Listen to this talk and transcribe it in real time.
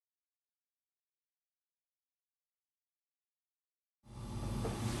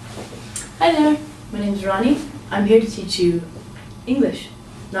Hi there, my name is Ronnie. I'm here to teach you English.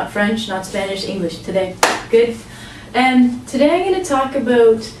 Not French, not Spanish, English today. Good? And today I'm going to talk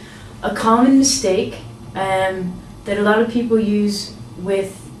about a common mistake that a lot of people use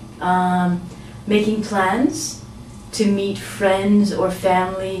with making plans to meet friends or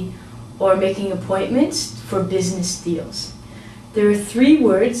family or making appointments for business deals. There are 3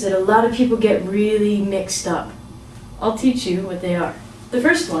 words that a lot of people get really mixed up. I'll teach you what they are. The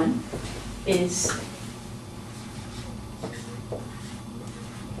first one is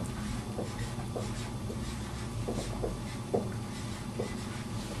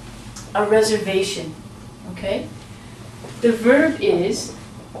a reservation, okay? The verb is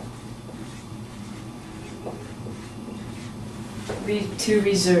to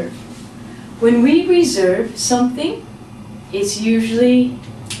reserve. When we reserve something, it's usually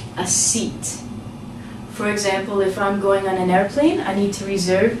a seat. For example, if I'm going on an airplane, I need to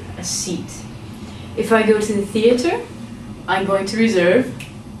reserve a seat. If I go to the theater, I'm going to reserve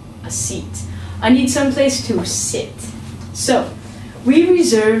a seat. I need someplace to sit. So, we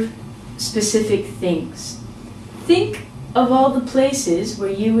reserve specific things. Think of all the places where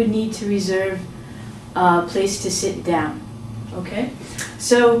you would need to reserve a place to sit down. Okay?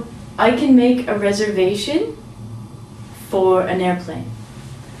 So, I can make a reservation for an airplane.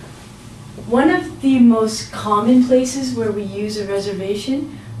 One of the most common places where we use a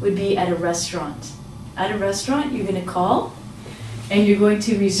reservation would be at a restaurant. At a restaurant, you're going to call and you're going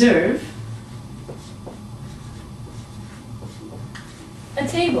to reserve a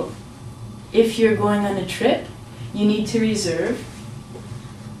table. If you're going on a trip, you need to reserve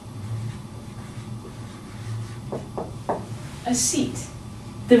a seat.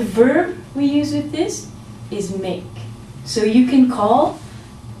 The verb we use with this is make. So you can call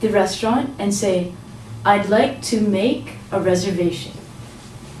the restaurant and say, I'd like to make a reservation.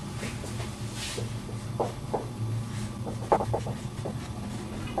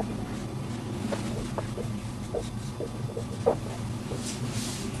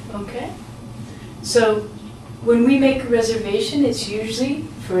 Okay? So when we make a reservation, it's usually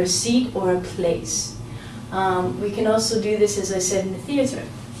for a seat or a place. We can also do this, as I said, in the theater.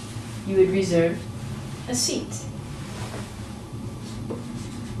 You would reserve a seat.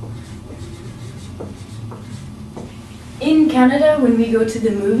 In Canada, when we go to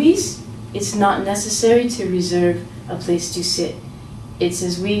the movies, it's not necessary to reserve a place to sit. It's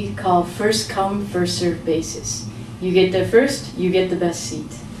as we call first come, first served basis. You get there first, you get the best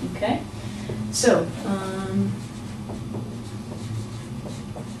seat. Okay? So,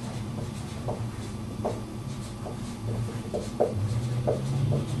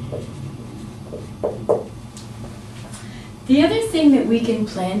 the other thing that we can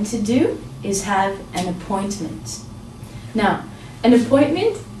plan to do is have an appointment. Now, an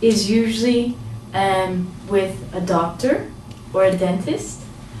appointment is usually with a doctor or a dentist,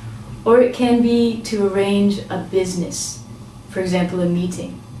 or it can be to arrange a business, for example, a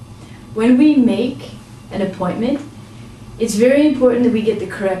meeting. When we make an appointment, it's very important that we get the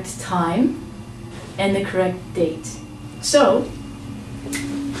correct time and the correct date. So,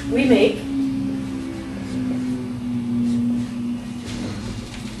 we make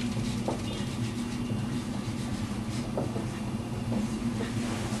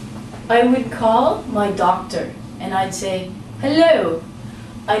I would call my doctor and I'd say, hello,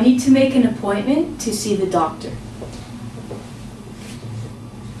 I need to make an appointment to see the doctor.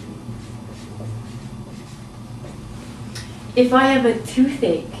 If I have a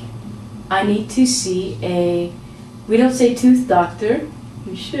toothache, I need to see we don't say tooth doctor,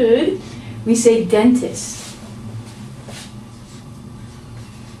 we should, we say dentist.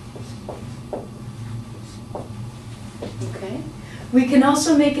 Okay? We can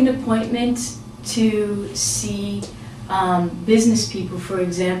also make an appointment to see business people. For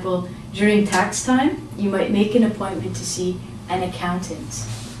example, during tax time, you might make an appointment to see an accountant.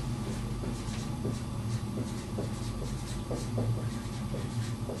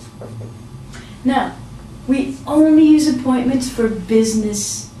 Now, we only use appointments for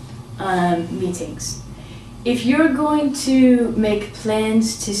business meetings. If you're going to make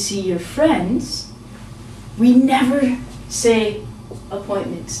plans to see your friends, we never say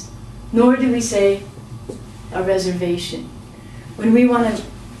appointments, nor do we say a reservation. When we want to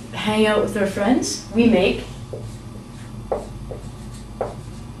hang out with our friends, we make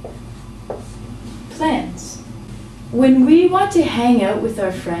plans. When we want to hang out with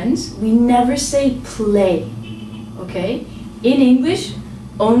our friends, we never say play, okay? In English,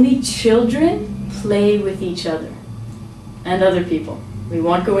 only children play with each other and other people. We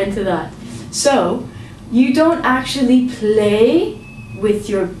won't go into that. So, you don't actually play with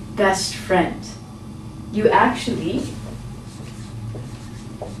your best friend. You actually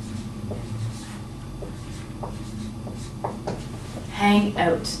hang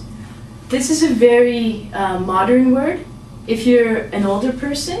out. This is a very modern word. If you're an older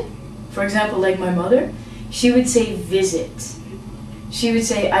person, for example, like my mother, she would say visit. She would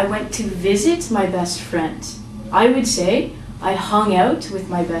say, I went to visit my best friend. I would say, I hung out with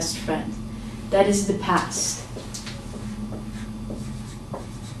my best friend. That is the past.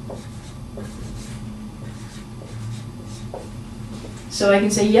 So I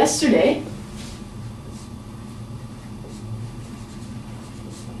can say yesterday,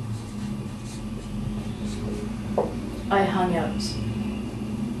 I hung out.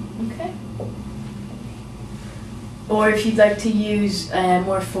 Okay? Or if you'd like to use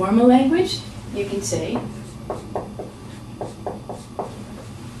more formal language, you can say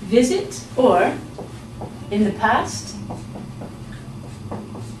visit, or in the past,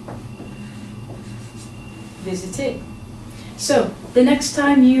 visited. So, the next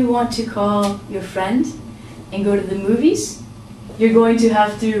time you want to call your friend and go to the movies, you're going to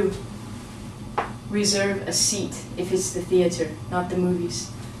have to reserve a seat if it's the theater, not the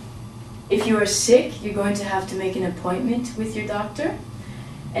movies. If you are sick, you're going to have to make an appointment with your doctor.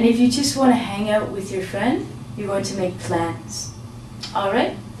 And if you just want to hang out with your friend, you're going to make plans. All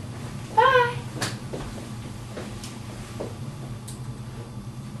right?